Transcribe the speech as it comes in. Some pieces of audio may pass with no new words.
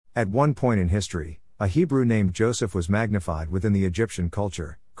At one point in history, a Hebrew named Joseph was magnified within the Egyptian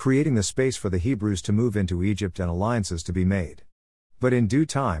culture, creating the space for the Hebrews to move into Egypt and alliances to be made. But in due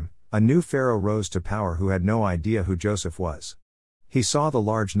time, a new pharaoh rose to power who had no idea who Joseph was. He saw the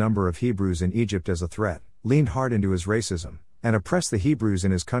large number of Hebrews in Egypt as a threat, leaned hard into his racism, and oppressed the Hebrews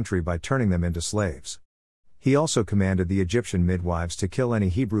in his country by turning them into slaves. He also commanded the Egyptian midwives to kill any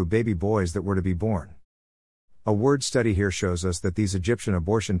Hebrew baby boys that were to be born. A word study here shows us that these Egyptian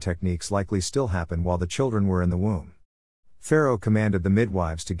abortion techniques likely still happen while the children were in the womb. Pharaoh commanded the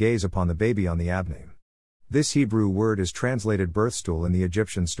midwives to gaze upon the baby on the abname. This Hebrew word is translated birthstool in the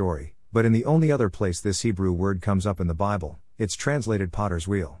Egyptian story, but in the only other place this Hebrew word comes up in the Bible, it's translated potter's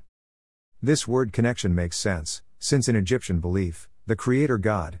wheel. This word connection makes sense, since in Egyptian belief, the creator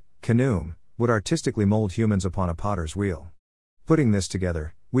god, Khnum, would artistically mold humans upon a potter's wheel. Putting this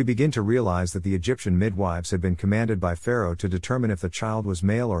together, we begin to realize that the Egyptian midwives had been commanded by Pharaoh to determine if the child was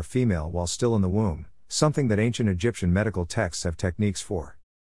male or female while still in the womb, something that ancient Egyptian medical texts have techniques for.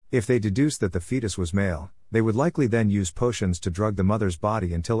 If they deduced that the fetus was male, they would likely then use potions to drug the mother's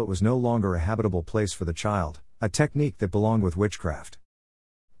body until it was no longer a habitable place for the child, a technique that belonged with witchcraft.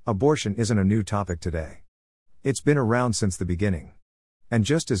 Abortion isn't a new topic today. It's been around since the beginning. And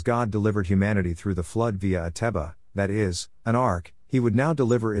just as God delivered humanity through the flood via a teba, that is, an ark, He would now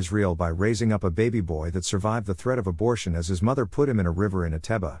deliver Israel by raising up a baby boy that survived the threat of abortion as his mother put him in a river in a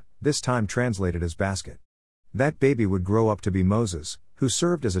teba, this time translated as basket. That baby would grow up to be Moses, who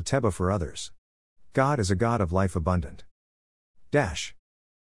served as a teba for others. God is a God of life abundant.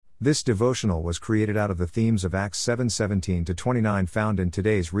 This devotional was created out of the themes of Acts 7:17-29 found in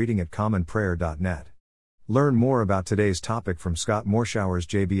today's reading at commonprayer.net. Learn more about today's topic from Scott Morshower's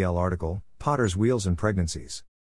JBL article, Potter's Wheels and Pregnancies.